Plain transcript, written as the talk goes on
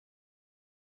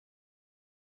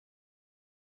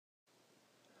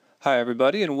Hi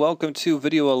everybody, and welcome to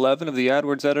video 11 of the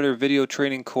AdWords Editor video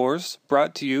training course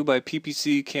brought to you by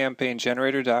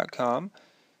ppccampaigngenerator.com.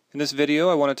 In this video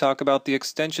I want to talk about the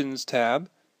Extensions tab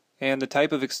and the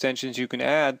type of extensions you can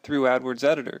add through AdWords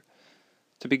Editor.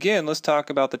 To begin, let's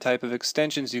talk about the type of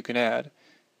extensions you can add.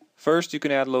 First, you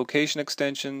can add location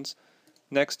extensions.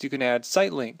 Next, you can add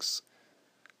site links.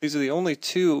 These are the only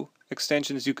two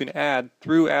extensions you can add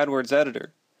through AdWords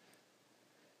Editor.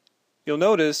 You'll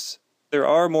notice there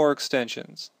are more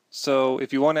extensions. So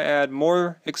if you want to add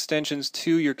more extensions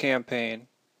to your campaign,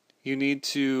 you need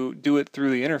to do it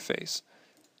through the interface.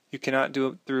 You cannot do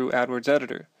it through AdWords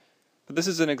Editor. But this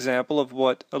is an example of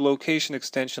what a location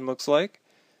extension looks like.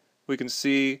 We can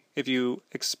see if you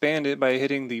expand it by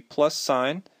hitting the plus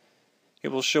sign, it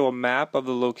will show a map of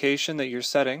the location that you're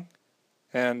setting.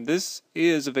 And this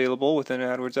is available within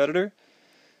AdWords Editor.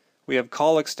 We have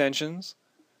call extensions.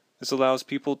 This allows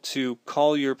people to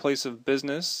call your place of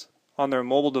business on their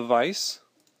mobile device.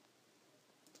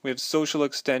 We have social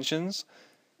extensions.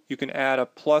 You can add a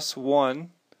 +1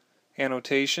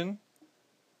 annotation.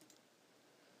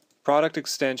 Product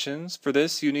extensions. For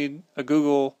this you need a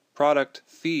Google product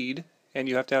feed, and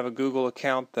you have to have a Google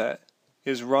account that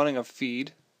is running a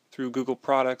feed through Google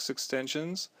Products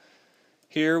extensions.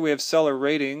 Here we have seller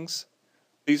ratings.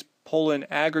 These pull in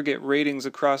aggregate ratings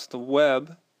across the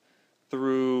web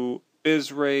through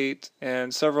BizRate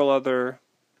and several other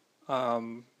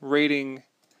rating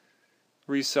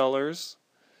resellers.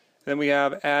 Then we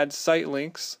have add site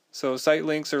links. So site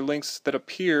links are links that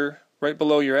appear right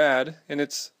below your ad, and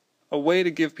it's a way to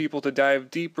give people to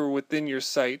dive deeper within your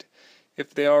site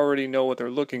if they already know what they're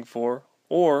looking for,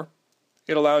 or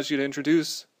it allows you to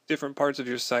introduce different parts of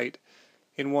your site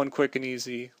in one quick and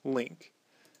easy link.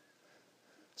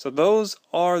 So those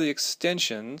are the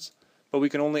extensions, but we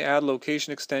can only add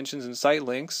location extensions and site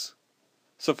links.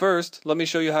 So first, let me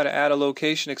show you how to add a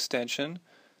location extension.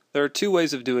 There are two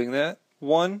ways of doing that.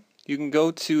 One, you can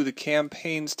go to the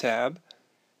Campaigns tab,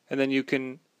 and then you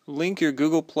can link your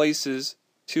Google Places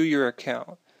to your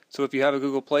account. So if you have a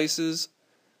Google Places,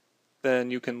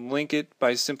 then you can link it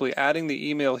by simply adding the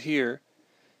email here,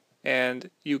 and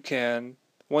you can,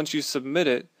 once you submit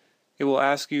it, it will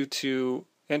ask you to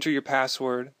enter your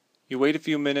password. You wait a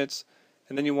few minutes,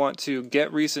 and then you want to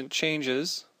get recent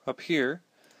changes up here,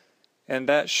 and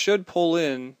that should pull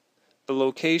in the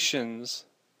locations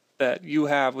that you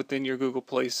have within your Google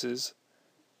Places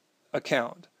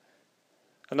account.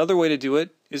 Another way to do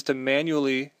it is to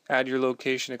manually add your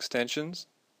location extensions.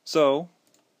 So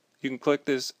you can click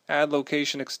this Add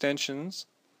Location Extensions,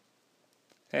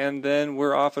 and then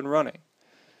we're off and running.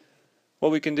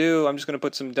 What we can do, I'm just going to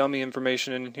put some dummy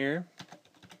information in here.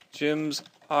 Jim's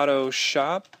Auto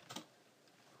Shop,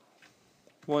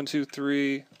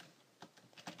 123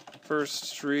 First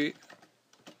Street,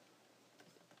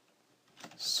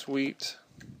 Suite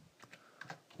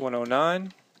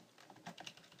 109.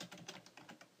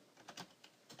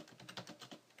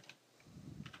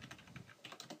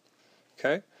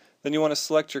 Okay, then you want to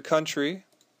select your country,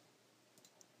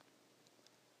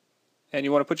 and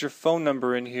you want to put your phone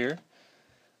number in here.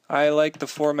 I like the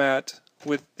format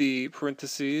with the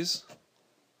parentheses.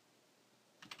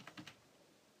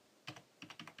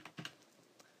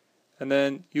 And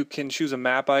then you can choose a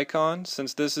map icon.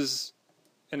 Since this is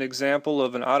an example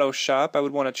of an auto shop, I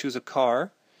would want to choose a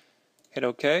car. Hit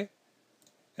OK.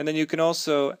 And then you can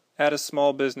also add a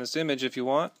small business image if you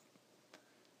want.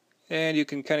 And you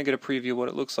can kind of get a preview of what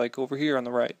it looks like over here on the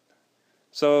right.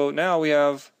 So now we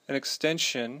have an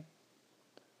extension.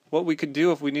 What we could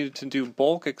do if we needed to do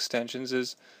bulk extensions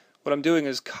is, what I'm doing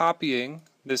is copying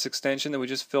this extension that we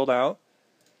just filled out,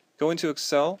 go into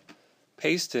Excel,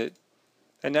 paste it,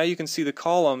 and now you can see the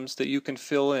columns that you can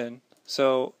fill in.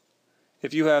 So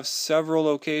if you have several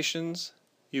locations,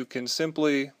 you can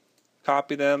simply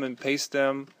copy them and paste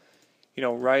them,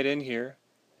 right in here.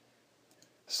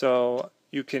 So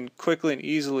you can quickly and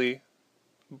easily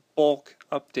bulk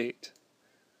update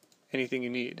anything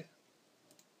you need.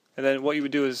 And then what you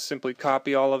would do is simply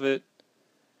copy all of it,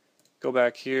 go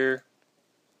back here,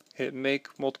 hit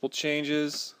Make Multiple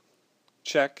Changes,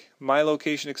 check My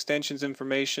Location Extensions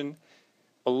information.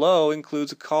 Below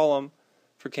includes a column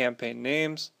for campaign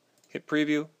names. Hit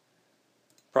Preview,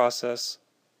 Process,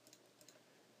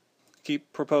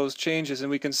 Keep Proposed Changes, and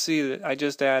we can see that I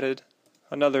just added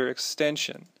another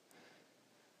extension.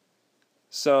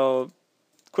 So,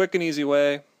 quick and easy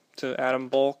way to add them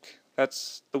bulk.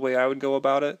 That's the way I would go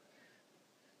about it.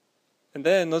 And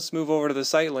then let's move over to the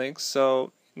site links.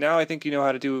 So now I think you know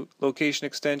how to do location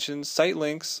extensions, site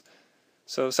links.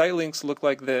 So site links look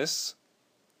like this.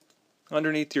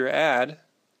 Underneath your ad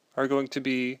are going to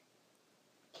be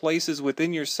places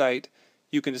within your site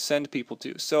you can send people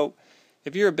to. So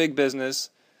if you're a big business,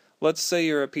 let's say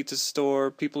you're a pizza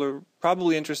store, people are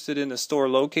probably interested in a store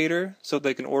locator so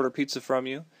they can order pizza from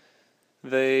you.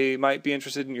 They might be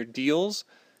interested in your deals.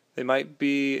 They might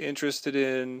be interested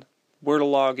in where to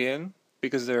log in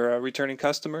because they're a returning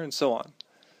customer, and so on.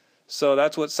 So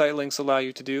that's what site links allow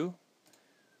you to do.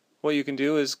 What you can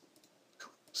do is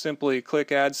simply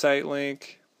click add site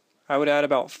link. I would add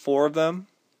about 4 of them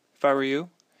if I were you.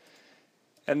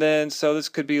 And then, so this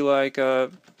could be like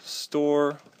a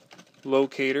store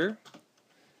locator.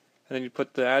 And then you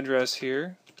put the address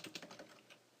here.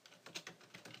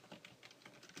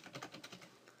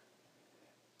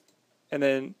 And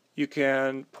then you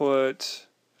can put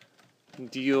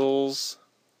deals.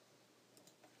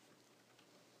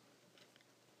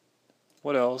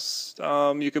 What else?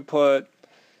 You could put,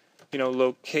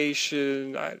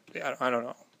 location. I don't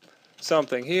know.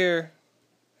 Something here,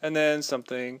 and then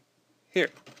something here.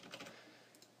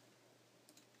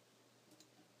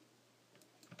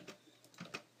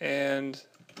 And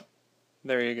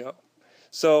there you go.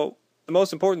 So the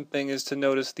most important thing is to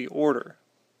notice the order.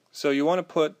 So you want to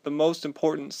put the most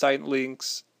important site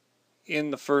links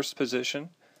in the first position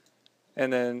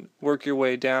and then work your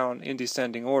way down in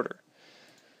descending order.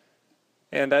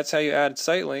 And that's how you add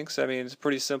site links. I mean, it's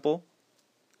pretty simple.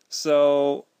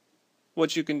 So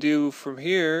what you can do from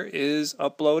here is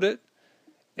upload it,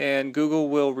 and Google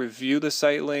will review the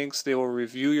site links. They will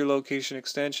review your location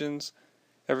extensions.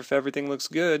 If everything looks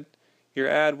good, your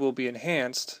ad will be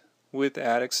enhanced with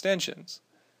ad extensions.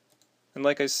 And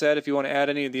like I said, if you want to add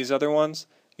any of these other ones,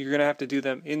 you're going to have to do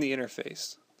them in the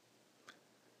interface.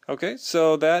 Okay,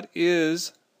 so that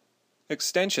is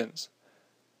extensions.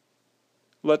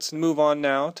 Let's move on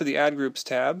now to the Ad Groups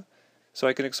tab so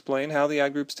I can explain how the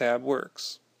Ad Groups tab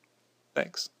works.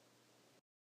 Thanks.